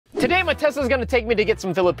Today my Tesla's gonna take me to get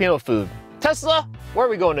some Filipino food. Tesla, where are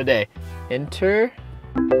we going today? Enter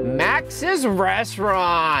Max's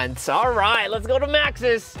Restaurants. All right, let's go to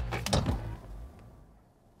Max's.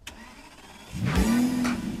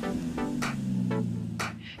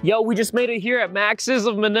 Yo, we just made it here at Max's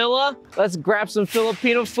of Manila. Let's grab some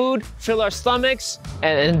Filipino food, fill our stomachs,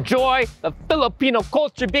 and enjoy the Filipino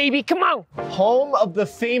culture, baby. Come on. Home of the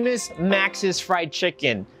famous Max's fried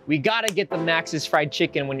chicken. We gotta get the Max's fried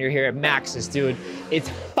chicken when you're here at Max's, dude. It's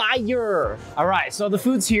fire. All right, so the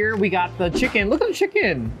food's here. We got the chicken. Look at the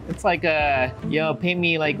chicken. It's like yo, paint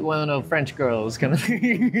me like one of the French girls kind of.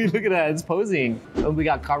 Look at that, it's posing. And we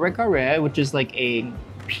got kare kare, which is like a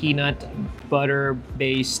peanut butter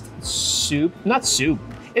based soup. Not soup.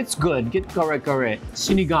 It's good. Get kare kare.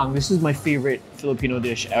 Sinigang. This is my favorite Filipino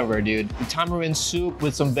dish ever, dude. The tamarind soup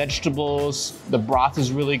with some vegetables. The broth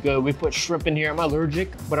is really good. We put shrimp in here. I'm allergic,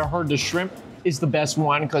 but I heard the shrimp is the best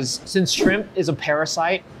one because since shrimp is a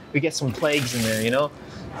parasite, we get some plagues in there, you know?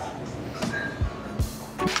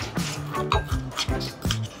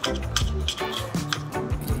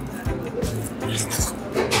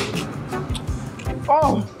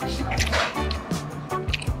 Oh!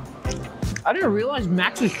 I didn't realize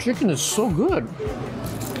Max's chicken is so good.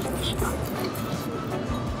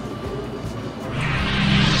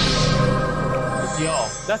 Yo,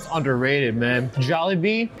 that's underrated, man.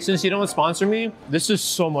 Jollibee, since you don't sponsor me, this is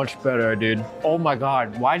so much better, dude. Oh my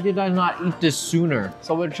God, why did I not eat this sooner?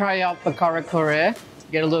 So we'll try out the kare kare,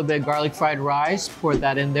 get a little bit of garlic fried rice, pour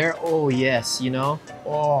that in there. Oh yes, you know?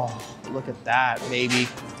 Oh, look at that, baby.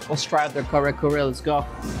 Let's try out the kare kare, let's go.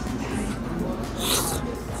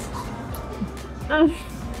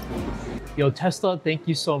 Yo, Tesla, thank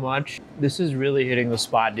you so much. This is really hitting the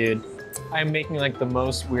spot, dude. I'm making like the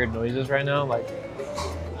most weird noises right now. Like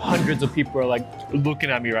hundreds of people are like looking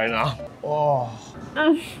at me right now. Oh.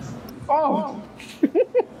 Oh.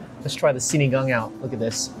 Let's try the sinigang out. Look at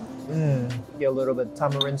this. Get a little bit of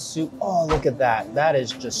tamarind soup. Oh, look at that. That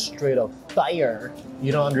is just straight up fire.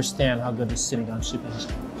 You don't understand how good this sinigang soup is.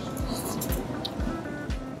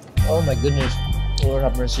 Oh my goodness. Lord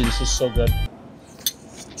have mercy, this is so good.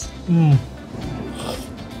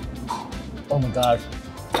 Oh my God.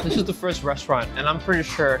 This is the first restaurant and I'm pretty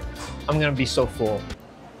sure I'm gonna be so full.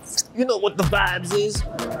 You know what the vibes is?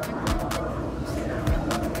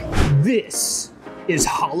 This is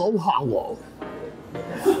halo halo.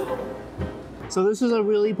 So this is a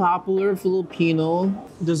really popular Filipino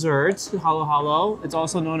dessert, halo halo. It's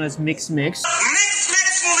also known as mix mix.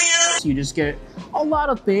 So you just get a lot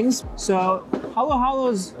of things. So halo halo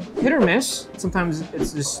is hit or miss. Sometimes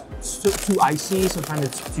it's just too icy, sometimes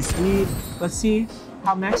it's too sweet. Let's see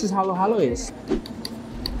how Max's halo halo is.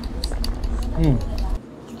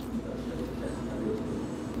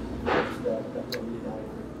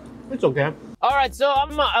 It's okay. All right, so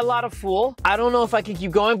I'm a lot of full. I don't know if I can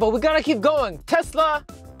keep going, but we gotta keep going. Tesla,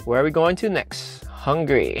 where are we going to next?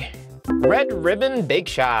 Hungry. Red Ribbon Bake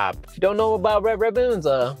Shop. If you don't know about Red Ribbon, it's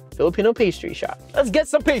a Filipino pastry shop. Let's get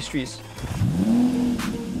some pastries.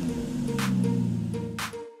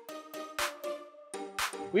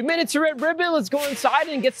 We made it to Red Ribbon. Let's go inside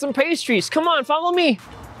and get some pastries. Come on, follow me.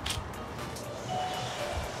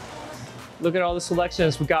 Look at all the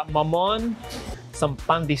selections. We got mamon, some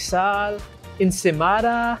pandesal,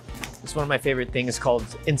 ensimada. It's one of my favorite things called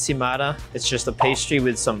ensimada. It's just a pastry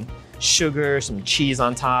with some sugar, some cheese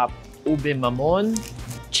on top. Ube mamon,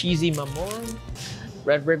 cheesy mamon.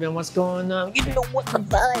 Red Ribbon, what's going on? You know what the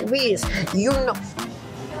vibe is. You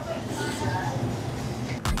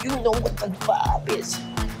know what the vibe is.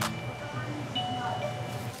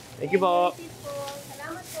 Thank you, po.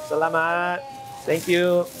 Salamat. Thank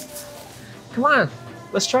you. Come on,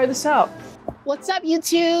 let's try this out. What's up,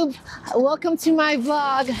 YouTube? Welcome to my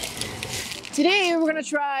vlog. Today we're gonna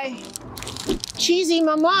try cheesy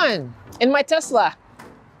mamon in my Tesla.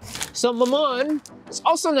 So mamon is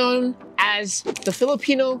also known as the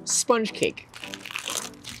Filipino sponge cake.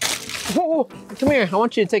 Whoa, come here. I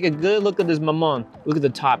want you to take a good look at this mamon. Look at the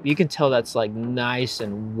top. You can tell that's like nice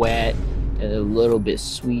and wet and a little bit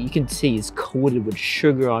sweet. You can see it's coated with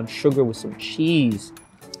sugar on sugar with some cheese.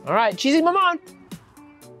 All right, cheesy mamon.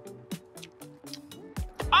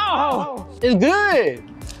 Oh, it's good.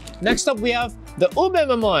 Next up, we have the ube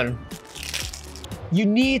mamon. You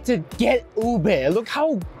need to get ube. Look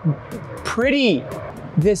how pretty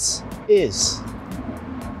this is.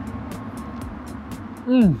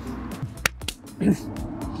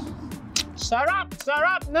 Sarap,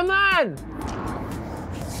 sarap naman.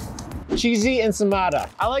 Cheesy ensimada.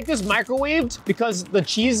 I like this microwaved because the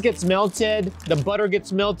cheese gets melted, the butter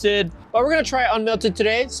gets melted. But we're gonna try it unmelted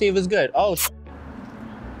today, see if it's good. Oh.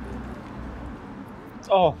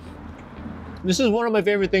 Oh, this is one of my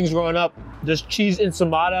favorite things growing up. Just cheese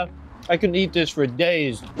ensaymada. I can eat this for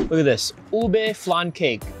days. Look at this, ube flan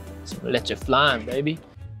cake. Leche flan, baby.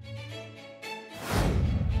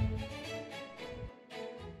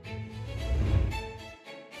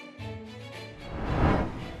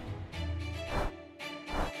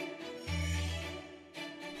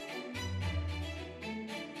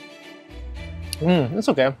 It's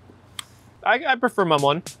okay. I prefer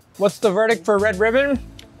mamon. What's the verdict for red ribbon?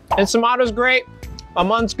 Ensaymada's great.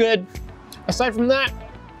 Mamon's good. Aside from that,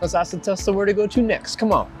 let's ask the Tesla where to go to next.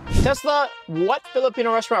 Come on. Tesla, what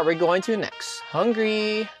Filipino restaurant are we going to next?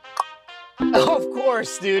 Hungry. Oh, of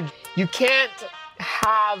course, dude. You can't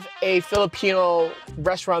have a Filipino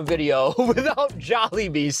restaurant video without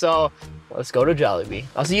Jollibee, so let's go to Jollibee.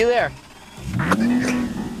 I'll see you there.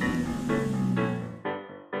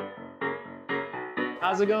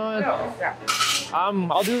 How's it going? Yeah.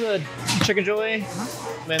 I'll do the chicken joy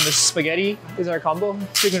and the spaghetti. Is our combo?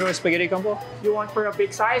 Chicken joy spaghetti combo? You want for a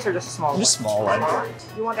big size or just a small one? Just small one.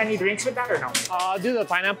 You want any drinks with that or no? I'll do the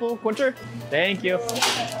pineapple quencher. Thank you.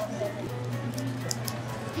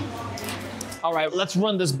 All right, let's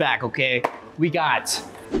run this back, okay? We got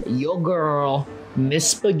your girl, Miss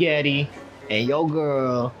Spaghetti, and your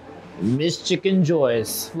girl, Miss Chicken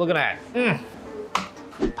Joyce. Look at that.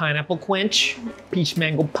 Pineapple quench, peach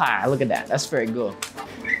mango pie. Look at that, that's very good.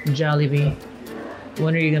 Jollibee,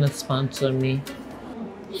 when are you gonna sponsor me?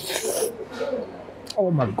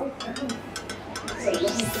 Oh my God.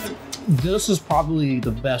 This is probably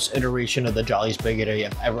the best iteration of the Jolly Spaghetti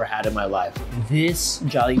I've ever had in my life. This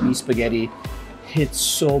Jollibee spaghetti hits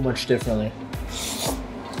so much differently.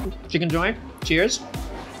 Chicken joint, cheers.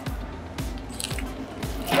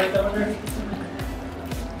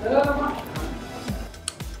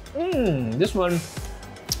 This one,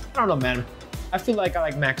 I don't know, man. I feel like I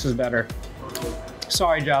like Max's better.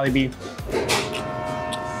 Sorry, Jollibee.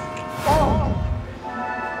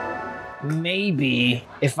 Maybe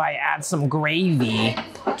if I add some gravy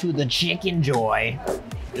to the chicken joy,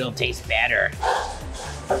 it'll taste better.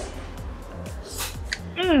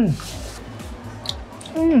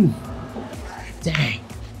 Dang.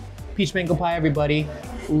 Peach mango pie, everybody.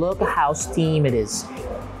 Look how steamy it is.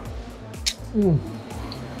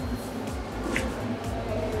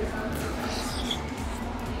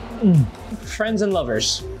 Friends and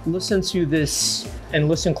lovers, listen to this and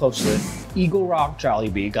listen closely. Eagle Rock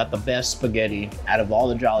Jollibee got the best spaghetti out of all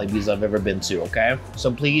the Jollibees I've ever been to, okay?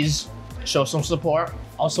 So please show some support.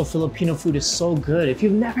 Also, Filipino food is so good. If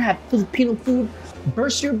you've never had Filipino food,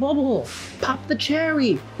 burst your bubble, pop the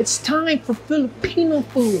cherry. It's time for Filipino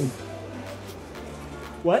food.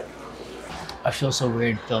 What? I feel so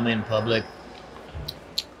weird filming in public.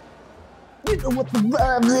 You know what the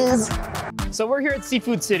vibe is. So we're here at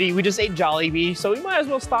Seafood City. We just ate Jollibee, so we might as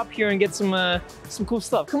well stop here and get some cool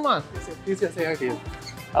stuff. Come on. Please say hi to you.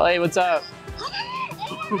 LA, what's up?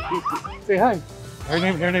 Say hi. Her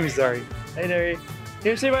name is Zari. Hey, Derry.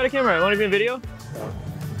 Here, say bye to camera. Want to be in video?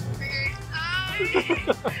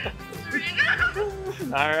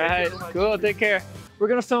 All right, cool. Take care. We're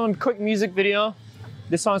gonna film a quick music video.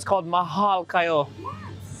 This song's called Mahal Kayo.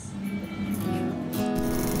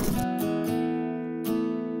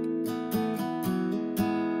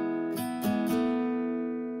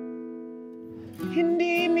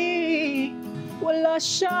 Hindi ni wala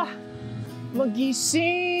siya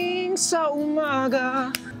magising sa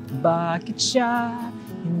umaga. Bakit siya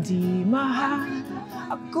hindi mahal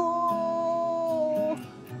ako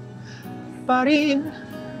pa rin?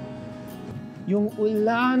 Yung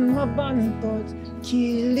ulan mabantot,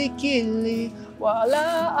 kili-kili,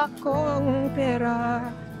 wala akong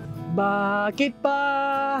pera. Bakit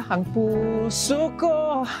pa ang puso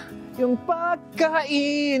ko yung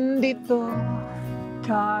pagkain dito?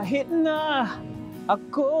 Kahit na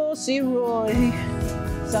ako si Roy,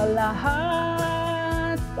 sa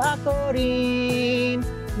lahat ako rin.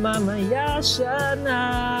 Mamaya siya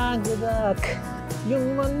nagadak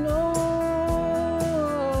yung manok.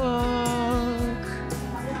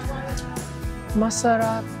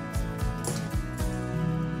 Masarap.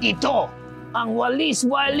 Ito ang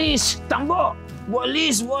walis-walis tambo.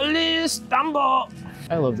 Walis-walis tambo.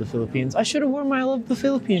 I love the Philippines. I should have worn my I Love the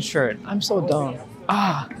Philippines shirt. I'm so dumb.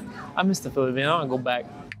 I miss the Philippines. I want to go back.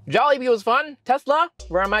 Jollibee was fun. Tesla,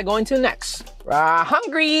 where am I going to next?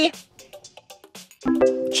 Hungry.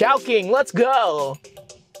 Chowking, let's go.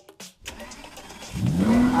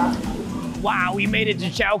 Wow, we made it to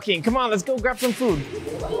Chowking. Come on, let's go grab some food.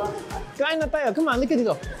 Kain na tayo. Come on, look at it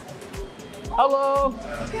go. Hello.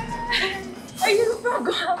 Are you from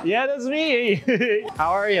Guava? Yeah, that's me.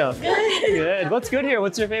 How are you? Good. What's good here?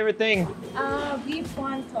 What's your favorite thing? Beef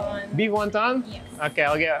wonton. Beef wonton? Yes. Okay,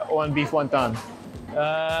 I'll get one beef wonton.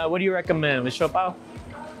 What do you recommend? With siopao?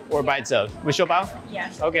 Or by itself? With siopao?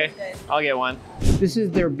 Yes. Okay, Good. I'll get one. This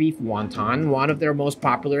is their beef wonton, one of their most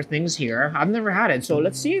popular things here. I've never had it, so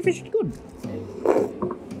let's see if it's good.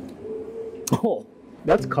 Oh,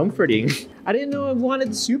 that's comforting. I didn't know I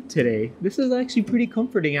wanted soup today. This is actually pretty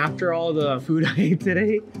comforting after all the food I ate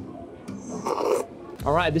today.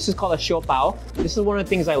 All right, this is called a siopao. This is one of the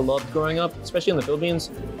things I loved growing up, especially in the Philippines.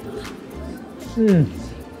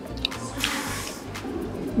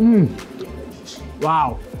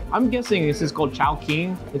 Wow. I'm guessing this is called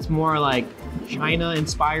chowking. It's more like China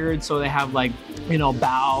inspired, so they have like, you know,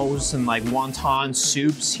 baos and like wonton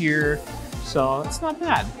soups here. So it's not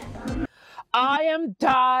bad. I am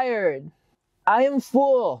tired. I am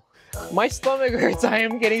full. My stomach hurts. I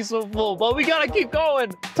am getting so full, but we gotta keep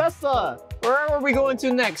going. Tesla, where are we going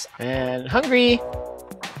to next? And hungry.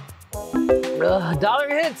 Dollar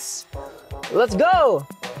hits. Let's go.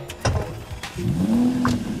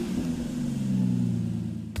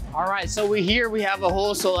 All right, so we have a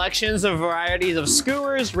whole selections of varieties of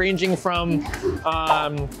skewers ranging from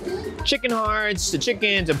chicken hearts to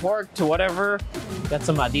chicken to pork to whatever. Got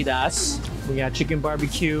some Adidas. We got chicken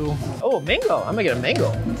barbecue. Oh, mango. I'm gonna get a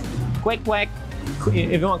mango. Quack quack.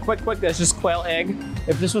 If you want quick, that's just quail egg.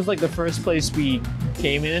 If this was like the first place we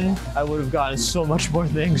came in, I would have gotten so much more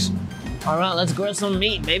things. All right, let's grill some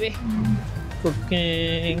meat, baby.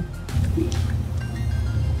 Cooking.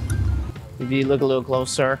 If you look a little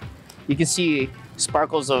closer, you can see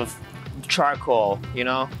sparkles of charcoal, you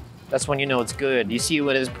know? That's when you know it's good. You see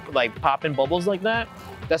what is like popping bubbles like that?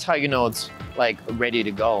 That's how you know it's like ready to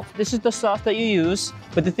go. This is the sauce that you use,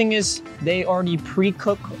 but the thing is they already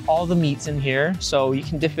pre-cook all the meats in here, so you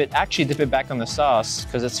can dip it back on the sauce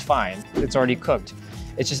because it's fine. It's already cooked.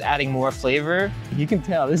 It's just adding more flavor. You can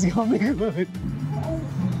tell this is gonna be good.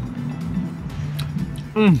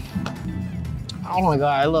 Oh my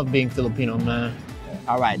God, I love being Filipino, man.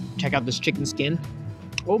 All right, check out this chicken skin.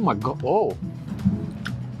 Oh my God, oh.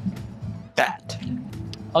 That.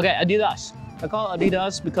 Okay, Adidas. I call it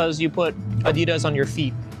Adidas because you put Adidas on your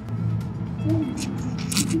feet.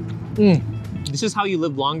 This is how you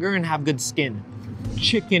live longer and have good skin.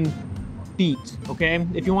 Chicken feet, okay?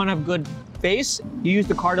 If you want to have good face, you use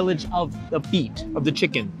the cartilage of the feet of the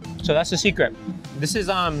chicken. So that's the secret. This is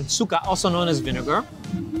suka, also known as vinegar.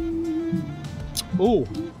 Ooh.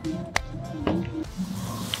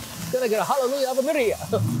 Gonna get a hallelujah Ave Maria.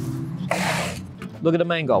 Look at the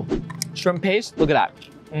mango. Shrimp paste, look at that.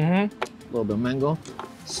 A little bit of mango.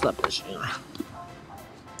 Slap this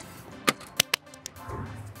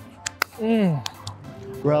in.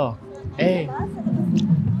 Bro, hey.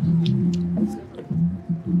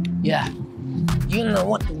 Yeah, you know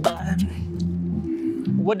what to buy.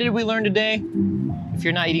 What did we learn today? If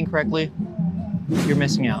you're not eating correctly, you're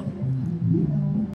missing out.